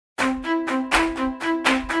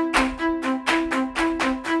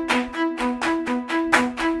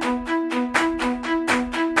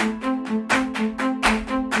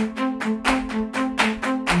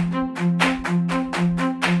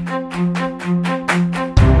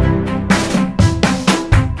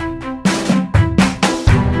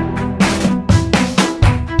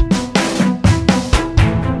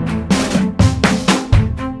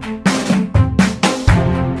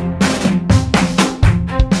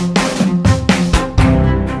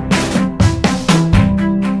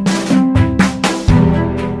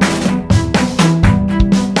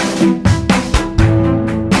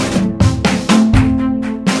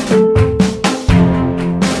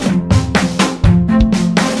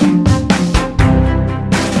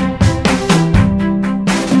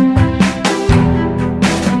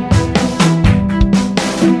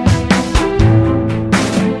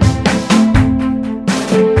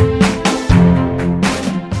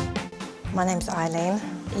My name's Eileen,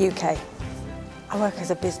 UK. I work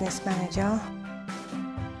as a business manager.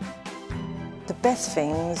 The best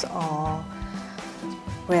things are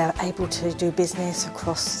we're able to do business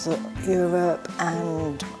across Europe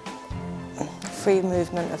and free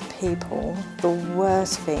movement of people. The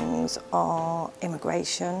worst things are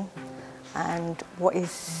immigration and what is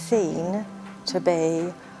seen to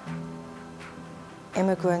be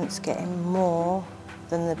immigrants getting more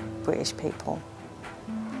than the British people.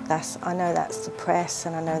 I know that's the press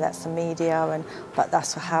and I know that's the media, but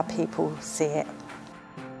that's how people see it.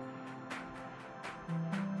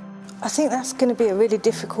 I think that's going to be a really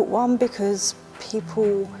difficult one because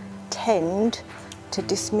people tend to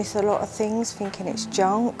dismiss a lot of things thinking it's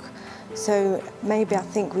junk. So maybe I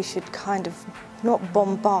think we should kind of not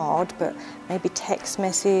bombard, but maybe text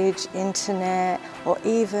message, internet, or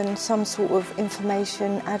even some sort of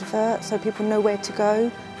information advert so people know where to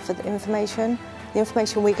go for the information. The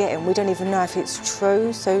information we're getting, we don't even know if it's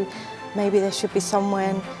true, so maybe there should be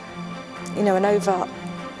someone, you know,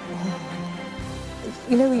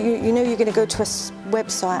 you know you're going to go to a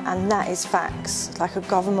website and that is facts, like a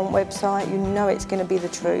government website, you know it's going to be the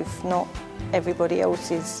truth, not everybody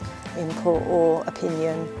else's input or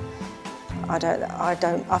opinion. I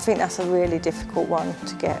think that's a really difficult one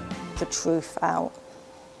to get the truth out.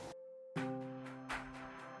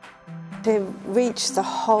 To reach the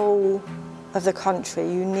whole of the country,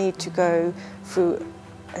 you need to go through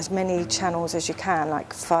as many channels as you can,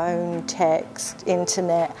 like phone, text,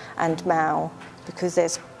 internet and mail, because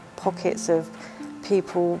there's pockets of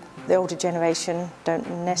people, the older generation don't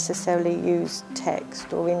necessarily use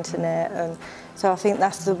text or internet, and so I think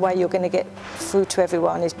that's the way you're going to get through to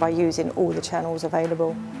everyone, is by using all the channels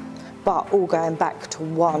available, but all going back to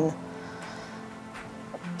one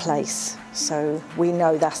place, so we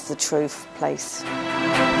know that's the truth place.